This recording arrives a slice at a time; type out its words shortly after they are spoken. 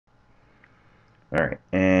Alright,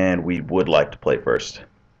 and we would like to play first.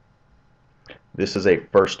 This is a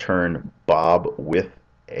first turn Bob with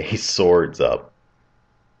a swords up.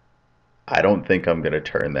 I don't think I'm going to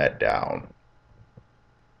turn that down.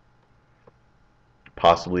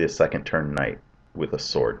 Possibly a second turn knight with a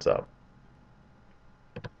swords up.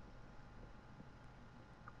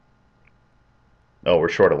 Oh, we're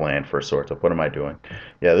short of land for a swords up. What am I doing?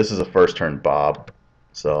 Yeah, this is a first turn Bob,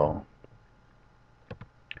 so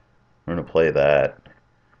we're going to play that.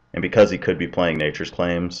 And because he could be playing Nature's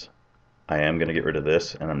Claims, I am going to get rid of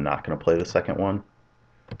this, and I'm not going to play the second one.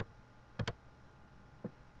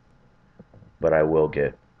 But I will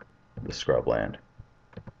get the scrubland.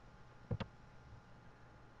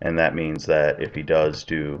 And that means that if he does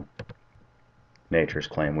do Nature's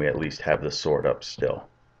Claim, we at least have the sword up still.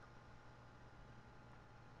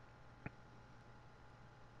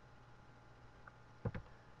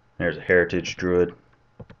 There's a Heritage Druid.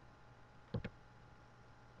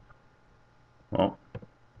 Well,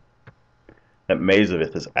 that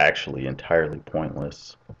Mazavith is actually entirely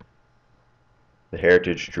pointless. The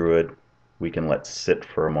Heritage Druid we can let sit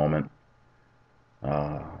for a moment.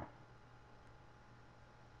 I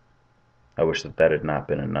wish that that had not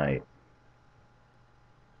been a knight.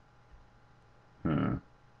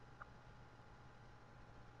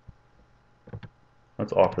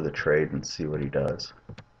 Let's offer the trade and see what he does.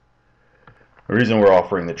 The reason we're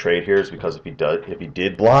offering the trade here is because if he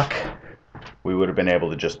did block, we would have been able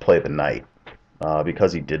to just play the knight.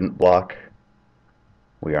 Because he didn't block,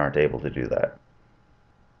 we aren't able to do that.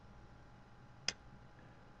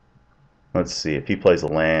 Let's see, if he plays a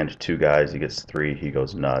land, 2 guys, he gets 3, he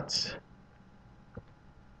goes nuts.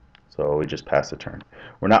 So we just pass the turn.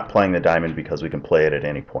 We're not playing the diamond because we can play it at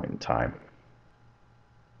any point in time.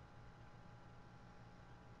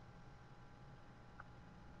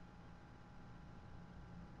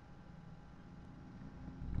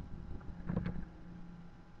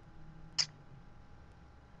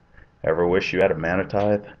 Ever wish you had a mana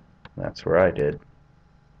tithe? That's where I did.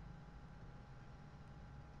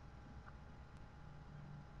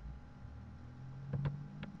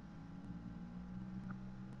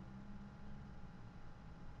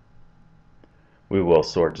 We will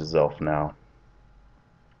Swords of Zelf now.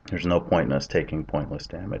 There's no point in us taking pointless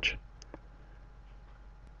damage.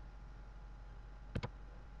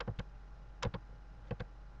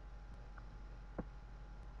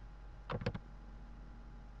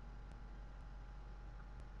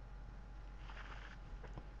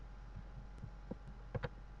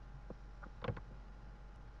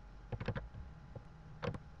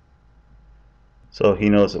 So he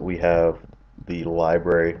knows that we have the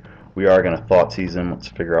library. We are going to Thoughtseize him. Let's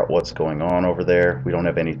figure out what's going on over there. We don't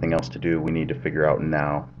have anything else to do. We need to figure out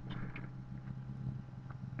now.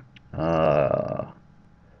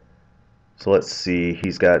 So let's see.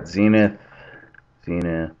 He's got Zenith.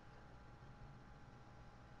 Zenith.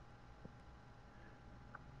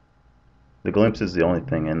 The Glimpse is the only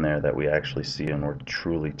thing in there that we actually see and we're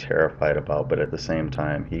truly terrified about, but at the same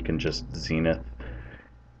time, he can just Zenith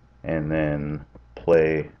and then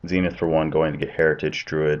play Zenith for 1, going to get Heritage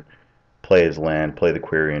Druid, play his land, play the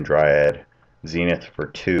Quirion Dryad, Zenith for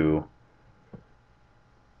 2.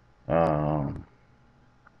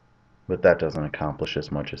 But that doesn't accomplish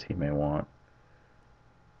as much as he may want.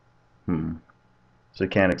 So he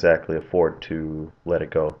can't exactly afford to let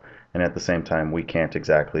it go. And at the same time, we can't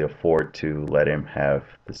exactly afford to let him have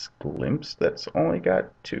this Glimpse that's only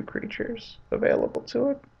got 2 creatures available to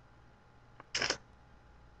it.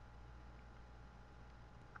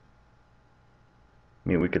 I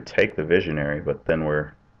mean, we could take the Visionary, but then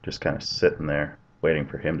we're just kind of sitting there waiting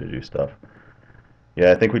for him to do stuff.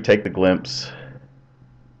 Yeah, I think we take the Glimpse.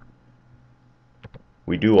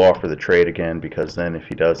 We do offer the trade again, because then if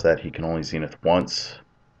he does that, he can only Zenith once.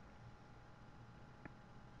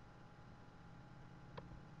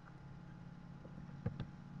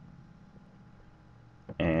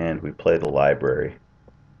 And we play the library.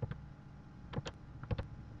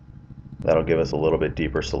 That'll give us a little bit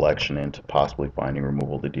deeper selection into possibly finding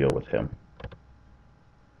removal to deal with him.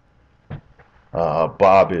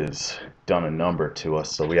 Bob has done a number to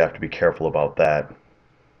us, so we have to be careful about that.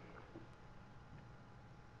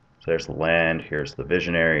 So there's the land, here's the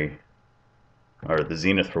Visionary, or the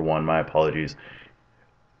Zenith for 1, my apologies.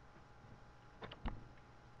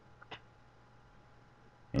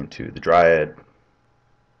 Into the Dryad,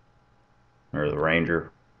 or the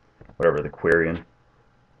Ranger, whatever, the Quirion.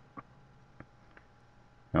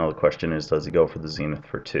 Now the question is, does he go for the Zenith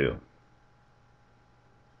for 2?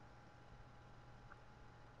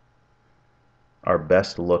 Our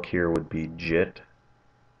best look here would be Jit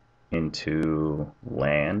into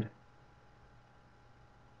land.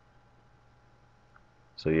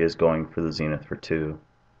 So he is going for the Zenith for 2.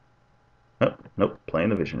 Oh, nope, playing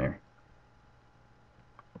the Visionary.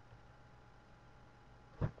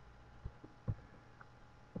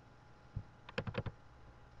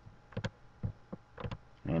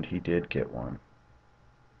 And he did get one.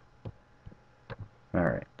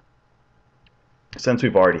 Alright. Since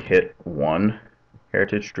we've already hit one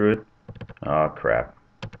Heritage Druid, oh crap.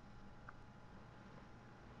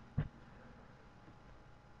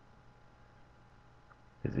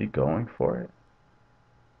 Is he going for it?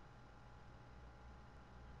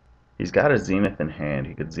 He's got a Zenith in hand.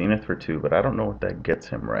 He could Zenith for 2, but I don't know what that gets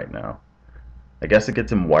him right now. I guess it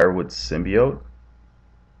gets him Wirewood Symbiote.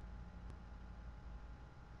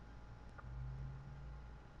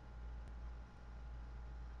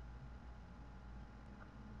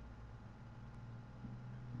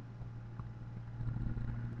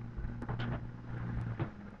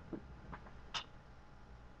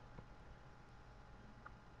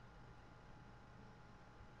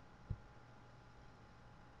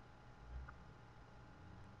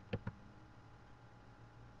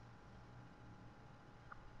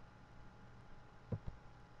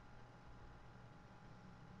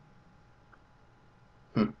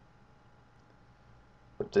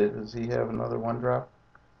 But does he have another 1-drop?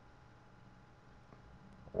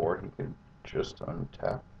 Or he could just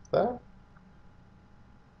untap that?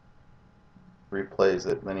 Replays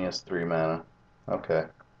it, then he has 3 mana. Okay.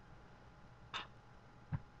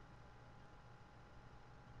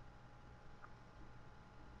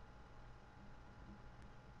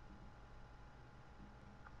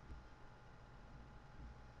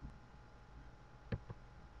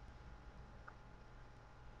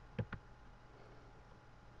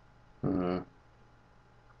 Hmm.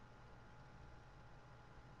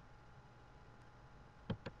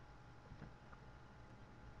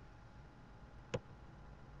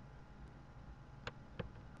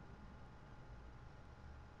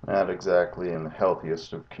 Not exactly in the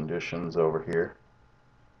healthiest of conditions over here.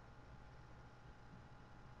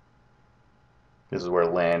 This is where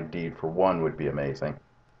land deed for 1 would be amazing.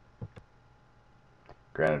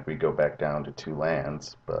 Granted, we go back down to 2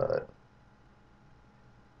 lands, but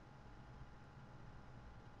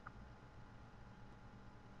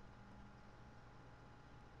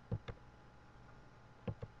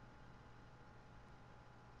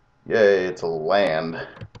yay, it's a land.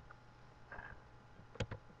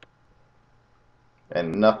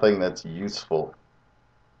 And nothing that's useful.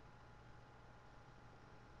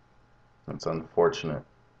 That's unfortunate.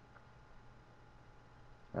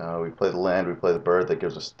 We play the land, we play the bird. That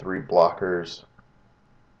gives us 3 blockers.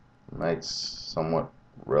 Knight's somewhat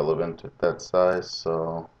relevant at that size,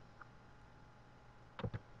 so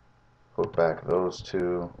put back those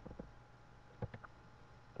 2.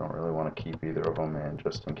 Don't really want to keep either of them in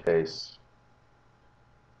just in case.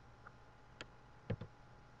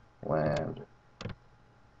 Land,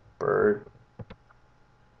 bird.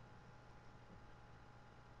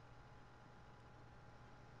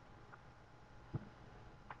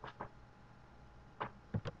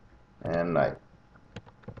 And knight.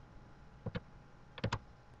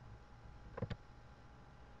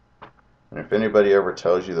 And if anybody ever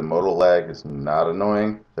tells you the modal lag is not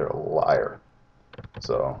annoying, they're a liar.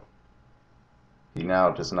 So he now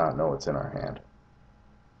does not know what's in our hand.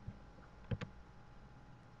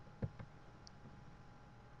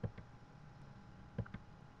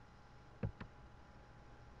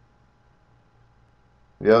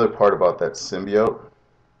 The other part about that symbiote,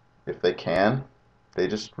 if they can, they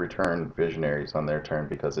just return visionaries on their turn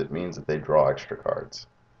because it means that they draw extra cards.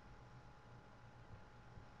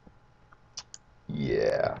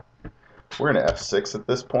 Yeah. We're going to F6 at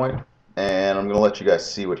this point, and I'm going to let you guys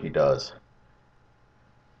see what he does.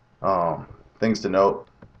 Things to note,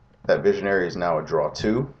 that visionary is now a draw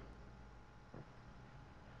 2.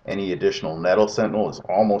 Any additional Nettle Sentinel is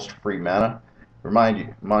almost free mana.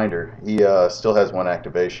 Reminder, he still has 1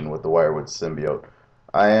 activation with the Wirewood Symbiote.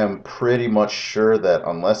 I am pretty much sure that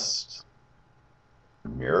unless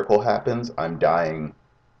miracle happens, I'm dying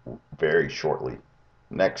very shortly.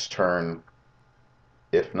 Next turn,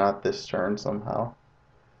 if not this turn somehow.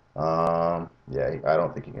 Yeah, I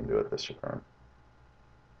don't think he can do it this turn.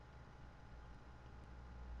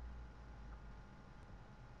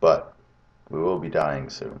 But we will be dying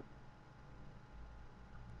soon.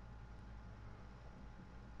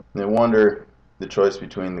 No wonder the choice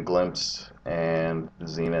between the Glimpse and the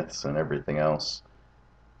Zeniths and everything else.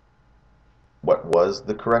 What was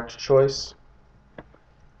the correct choice?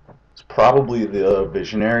 It's probably the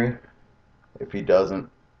Visionary. If he does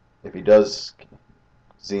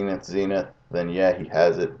Zenith, then yeah, he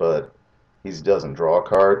has it, but he doesn't draw a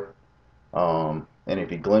card. And if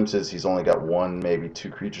he glimpses, he's only got one, maybe two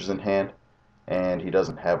creatures in hand, and he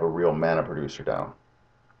doesn't have a real mana producer down.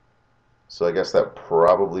 So I guess that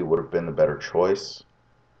probably would have been the better choice.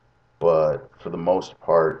 But for the most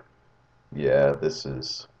part, yeah, this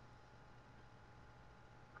is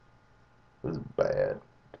bad,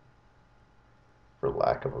 for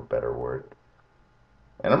lack of a better word.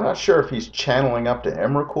 And I'm not sure if he's channeling up to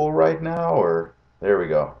Emrakul right now, or there we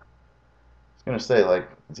go. I was gonna say, like,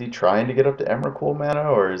 is he trying to get up to Emrakul mana,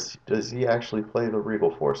 or does he actually play the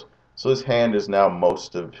Regal Force? So his hand is now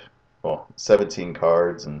most of, well, 17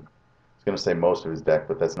 cards, and I was gonna say most of his deck,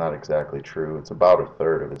 but that's not exactly true. It's about a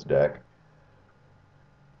third of his deck.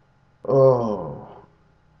 Oh,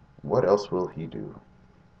 what else will he do?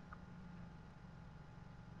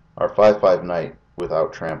 Our 5/5 Knight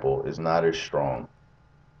without trample is not as strong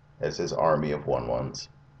as his army of 1/1s.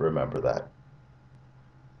 Remember that.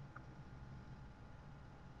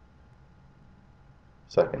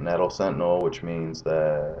 Second Nettle Sentinel, which means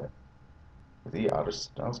that is he out of?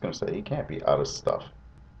 I was gonna say he can't be out of stuff.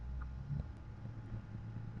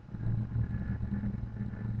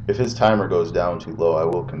 If his timer goes down too low, I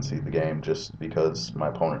will concede the game just because my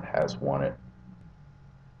opponent has won it.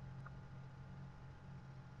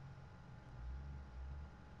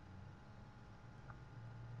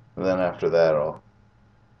 And then after that, I'll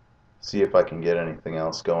see if I can get anything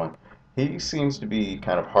else going. He seems to be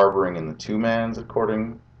kind of harboring in the two-mans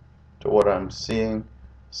according to what I'm seeing.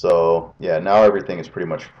 So yeah, now everything is pretty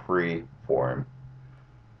much free for him.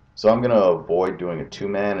 So I'm going to avoid doing a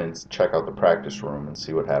two-man and check out the practice room and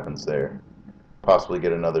see what happens there. Possibly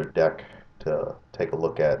get another deck to take a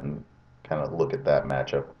look at and kind of look at that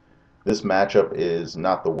matchup. This matchup is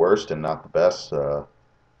not the worst and not the best.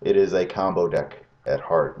 It is a combo deck at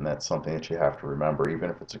heart, and that's something that you have to remember.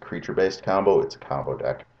 Even if it's a creature-based combo, it's a combo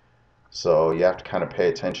deck. So you have to kind of pay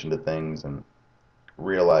attention to things and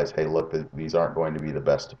realize, hey, look, these aren't going to be the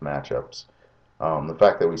best of matchups. The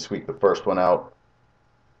fact that we sweep the first one out,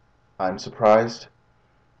 I'm surprised.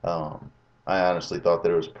 I honestly thought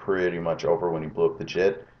that it was pretty much over when he blew up the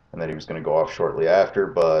Jit and that he was going to go off shortly after,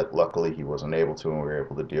 but luckily he wasn't able to, and we were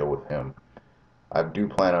able to deal with him. I do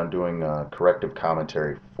plan on doing corrective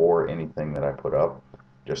commentary for anything that I put up,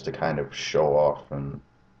 just to kind of show off and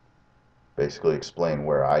basically explain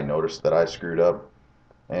where I noticed that I screwed up.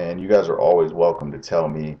 And you guys are always welcome to tell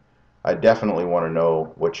me. I definitely want to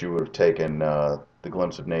know what you would have taken, the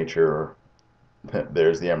Glimpse of Nature, or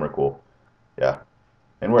there's the Emrakul. Yeah,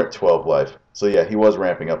 and we're at 12 life. So yeah, he was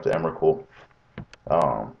ramping up to Emrakul.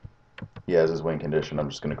 Um, he has his win condition. I'm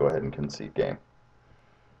just going to go ahead and concede game.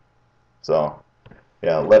 So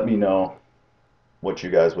yeah, let me know what you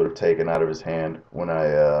guys would have taken out of his hand when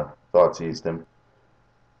I thought seized him.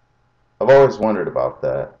 I've always wondered about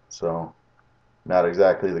that. So not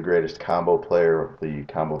exactly the greatest combo player. The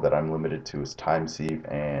combo that I'm limited to is Time Sieve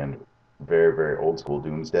and very, very old school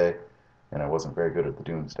Doomsday. And I wasn't very good at the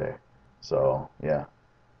Doomsday. So yeah.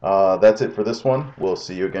 That's it for this one. We'll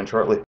see you again shortly.